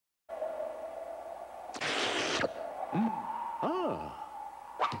Ah.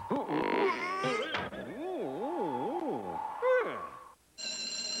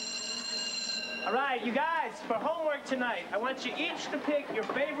 All right, you guys, for homework tonight, I want you each to pick your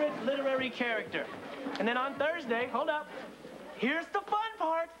favorite literary character. And then on Thursday, hold up, here's the fun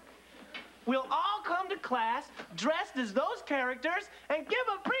part. We'll all come to class dressed as those characters and give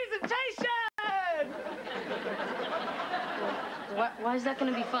a presentation! Why is that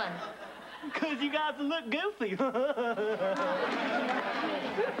going to be fun? Because you guys look goofy.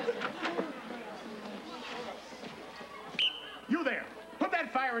 You there, put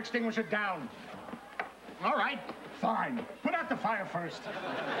that fire extinguisher down. All right, fine. Put out the fire first.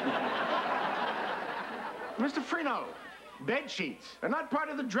 Mr. Freno, bed sheets are not part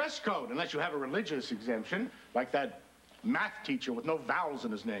of the dress code unless you have a religious exemption, like that math teacher with no vowels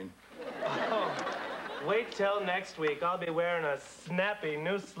in his name. Oh, wait till next week. I'll be wearing a snappy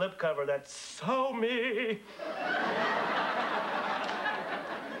new slipcover that's so me.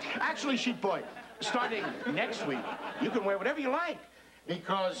 Actually, Sheep Boy, starting next week, you can wear whatever you like,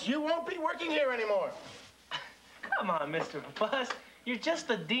 because you won't be working here anymore. Come on, Mr. Fuss. You're just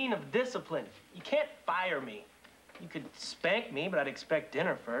the dean of discipline. You can't fire me. You could spank me, but I'd expect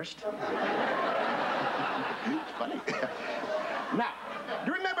dinner first. It's funny. Now,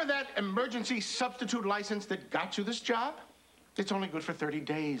 do you remember that emergency substitute license that got you this job? It's only good for 30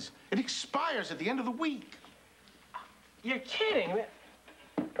 days. It expires at the end of the week. You're kidding.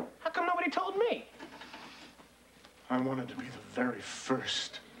 How come nobody told me? I wanted to be the very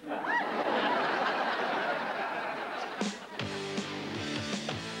first.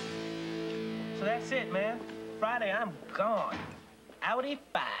 So that's it, man. Friday, I'm gone. Audi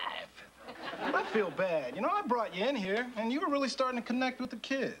 5. I feel bad. You know, I brought you in here, and you were really starting to connect with the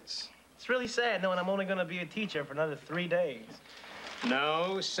kids. It's really sad knowing I'm only going to be a teacher for another 3 days.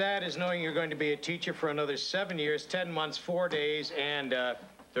 No, sad is knowing you're going to be a teacher for another 7 years, 10 months, 4 days, and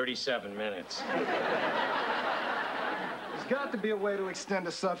 37 minutes. There's got to be a way to extend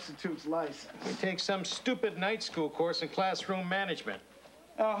a substitute's license. You take some stupid night school course in classroom management.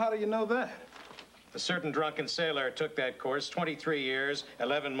 Oh, how do you know that? A certain drunken sailor took that course 23 years,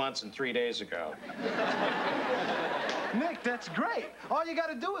 11 months, and 3 days ago. Nick, that's great. All you got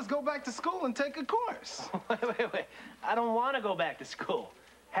to do is go back to school and take a course. Wait. I don't want to go back to school.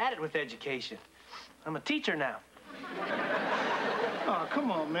 Had it with education. I'm a teacher now. Oh,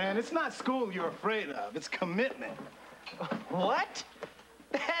 come on, man. It's not school you're afraid of. It's commitment. What?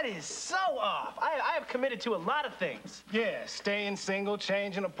 That is so off. I have committed to a lot of things. Yeah, staying single,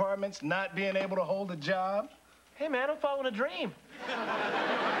 changing apartments, not being able to hold a job. Hey, man, I'm following a dream.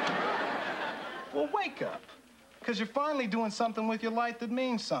 Well, wake up. Because you're finally doing something with your life that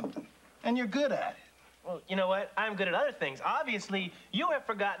means something. And you're good at it. Well, you know what? I'm good at other things. Obviously, you have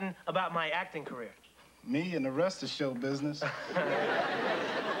forgotten about my acting career. Me and the rest of show business.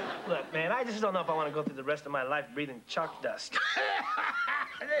 Look, man, I just don't know if I want to go through the rest of my life breathing chalk dust.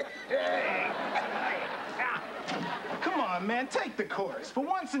 Come on, man, take the course. For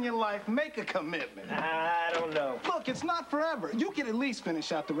once in your life, make a commitment. I don't know. Look, it's not forever. You can at least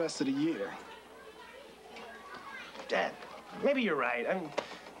finish out the rest of the year. Dad, maybe you're right. I mean,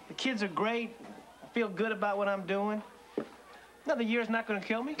 the kids are great. I feel good about what I'm doing. Another year's not going to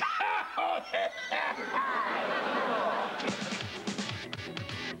kill me.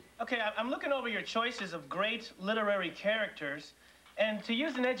 Okay, I'm looking over your choices of great literary characters, and to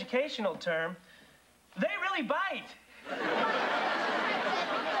use an educational term, they really bite. Come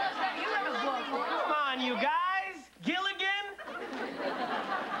on, you guys. Gilligan?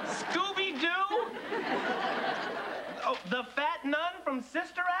 Scooby-Doo? Oh, the fat nun from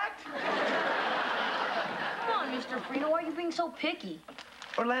Sister Act? Come on, Mr. Freno, why are you being so picky?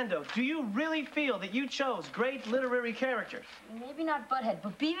 Orlando, do you really feel that you chose great literary characters? Maybe not Butthead,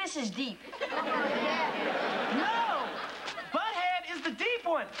 but Beavis is deep. No! Butthead is the deep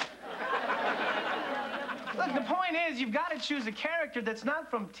one. Look, the point is, you've got to choose a character that's not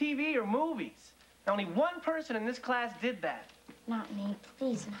from TV or movies. Only one person in this class did that. Not me.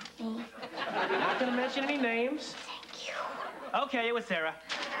 Please, not me. I'm not going to mention any names. Thank you. Okay, it was Sarah.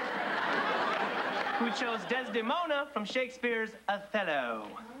 Who chose Desdemona from Shakespeare's Othello.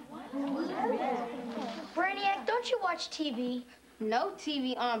 Brainiac, don't you watch TV? No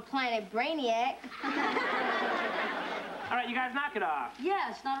TV on Planet Brainiac. All right, you guys knock it off.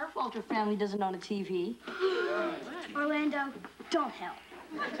 Yeah, it's not her fault her family doesn't own a TV. Orlando, don't help.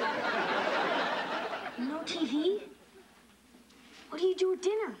 No TV? What do you do at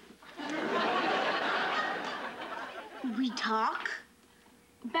dinner? We talk?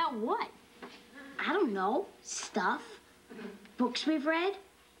 About what? I don't know. Stuff. Books we've read.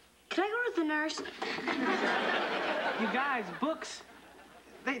 Can I go with the nurse? You guys, books,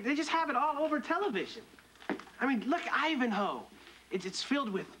 they just have it all over television. I mean, look, Ivanhoe. It's filled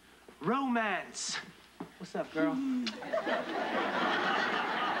with romance. What's up, girl?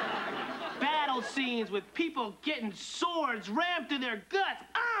 Battle scenes with people getting swords rammed through their guts.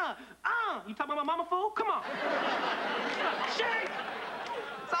 You talking about my mama, fool? Come on. Shake!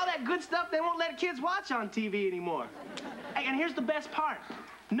 It's all that good stuff they won't let kids watch on TV anymore. Hey, and here's the best part.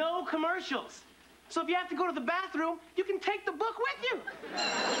 No commercials. So if you have to go to the bathroom, you can take the book with you.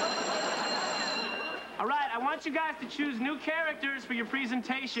 All right, I want you guys to choose new characters for your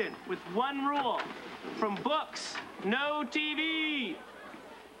presentation with one rule. From books, no TV.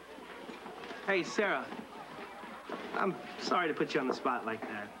 Hey, Sarah, I'm sorry to put you on the spot like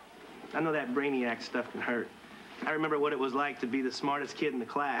that. I know that brainiac stuff can hurt. I remember what it was like to be the smartest kid in the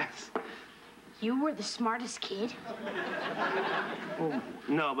class. You were the smartest kid? Well,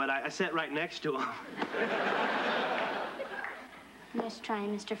 no, but I sat right next to him. Nice try,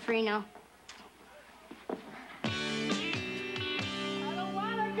 Mr. Freno. I don't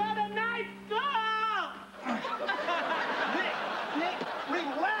want to go tonight, Nick,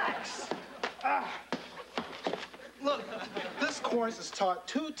 relax. Look, this course is taught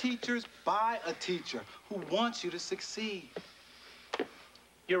to teachers by a teacher who wants you to succeed.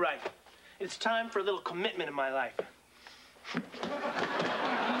 You're right. It's time for a little commitment in my life.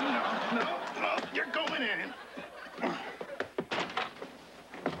 No, you're going in.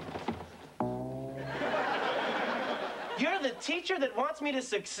 You're the teacher that wants me to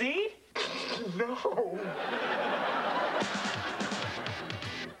succeed? No.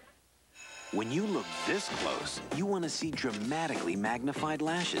 When you look this close, you want to see dramatically magnified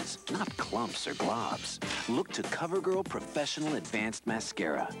lashes, not clumps or globs. Look to CoverGirl Professional Advanced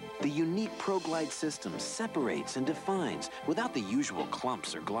Mascara. The unique ProGlide system separates and defines without the usual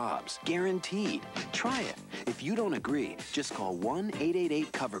clumps or globs. Guaranteed. Try it. If you don't agree, just call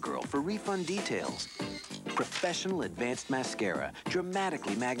 1-888-CoverGirl for refund details. Professional Advanced Mascara.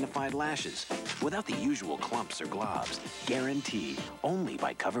 Dramatically magnified lashes without the usual clumps or globs. Guaranteed. Only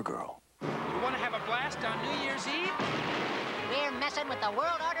by CoverGirl. You want to have a blast on New Year's Eve? We're messing with the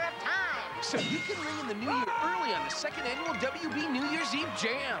world order of time. So you can ring in the new year early on the second annual WB New Year's Eve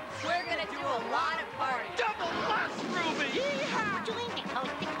Jam. We're gonna do a lot of parties. Double blast, Ruby! Yeehaw! Join the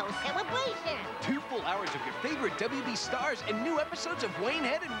coast-to-coast celebration. 2 full hours of your favorite WB stars and new episodes of Wayne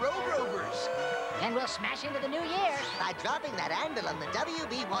Head and Road Rovers. And we'll smash into the new year by dropping that handle on the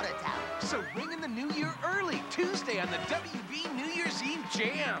WB water tower. So ring in the new year early, Tuesday on the WB New Year's Eve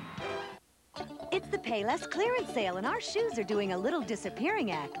Jam. It's the Payless clearance sale, and our shoes are doing a little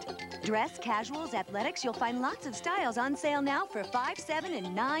disappearing act. Dress, casuals, athletics, you'll find lots of styles on sale now for $5, $7, and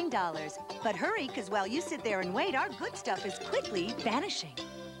 $9. But hurry, because while you sit there and wait, our good stuff is quickly vanishing.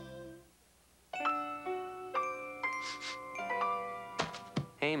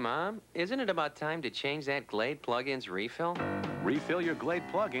 Hey, Mom, isn't it about time to change that Glade plug-in's refill? Refill your Glade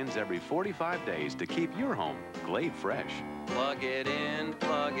plug-ins every 45 days to keep your home Glade fresh. Plug it in,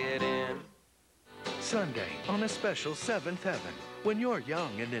 plug it in. Sunday on a special 7th Heaven, when you're young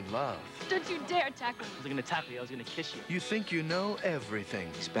and in love. Don't you dare tackle me. I was gonna tap you, I was gonna kiss you. You think you know everything.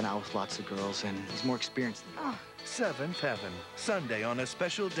 He's been out with lots of girls, and he's more experienced than you. 7th Heaven, Sunday on a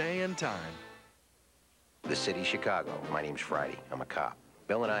special day and time. The city, Chicago. My name's Friday. I'm a cop.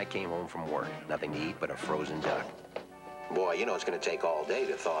 Bill and I came home from work. Nothing to eat but a frozen duck. Boy, you know it's going to take all day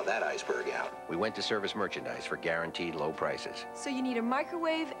to thaw that iceberg out. We went to Service Merchandise for guaranteed low prices. So you need a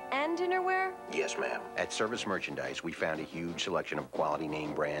microwave and dinnerware? Yes, ma'am. At Service Merchandise, we found a huge selection of quality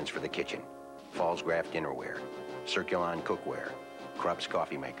name brands for the kitchen. Fallsgraf dinnerware, Circulon cookware, Krupp's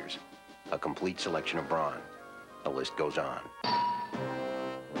coffee makers, a complete selection of Braun. The list goes on.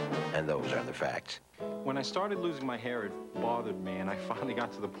 And those are the facts. When I started losing my hair, it bothered me, and I finally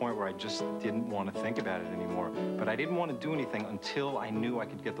got to the point where I just didn't want to think about it anymore. But I didn't want to do anything until I knew I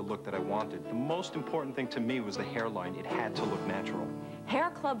could get the look that I wanted. The most important thing to me was the hairline. It had to look natural.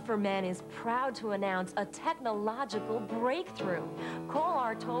 Hair Club for Men is proud to announce a technological breakthrough. Call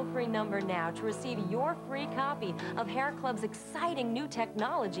our toll-free number now to receive your free copy of Hair Club's exciting new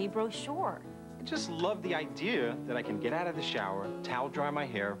technology brochure. I just love the idea that I can get out of the shower, towel dry my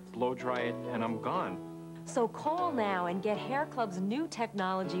hair, blow dry it, and I'm gone. So call now and get Hair Club's new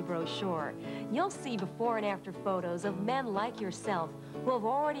technology brochure. You'll see before and after photos of men like yourself who have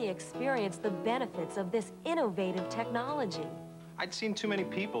already experienced the benefits of this innovative technology. I'd seen too many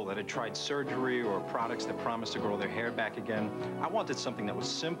people that had tried surgery or products that promised to grow their hair back again. I wanted something that was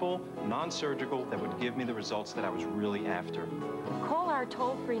simple, non-surgical, that would give me the results that I was really after. Call our our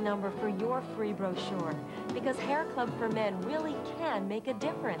toll-free number for your free brochure, because Hair Club for Men really can make a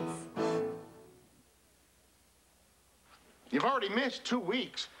difference. You've already missed 2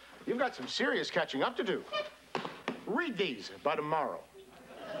 weeks. You've got some serious catching up to do. Read these by tomorrow.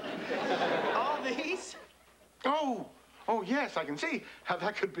 All these? Oh, yes, I can see how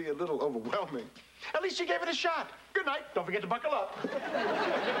that could be a little overwhelming. At least you gave it a shot. Good night. Don't forget to buckle up. No.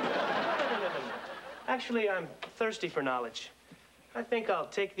 Actually, I'm thirsty for knowledge. I think I'll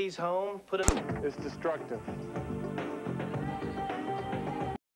take these home, put them... It's destructive.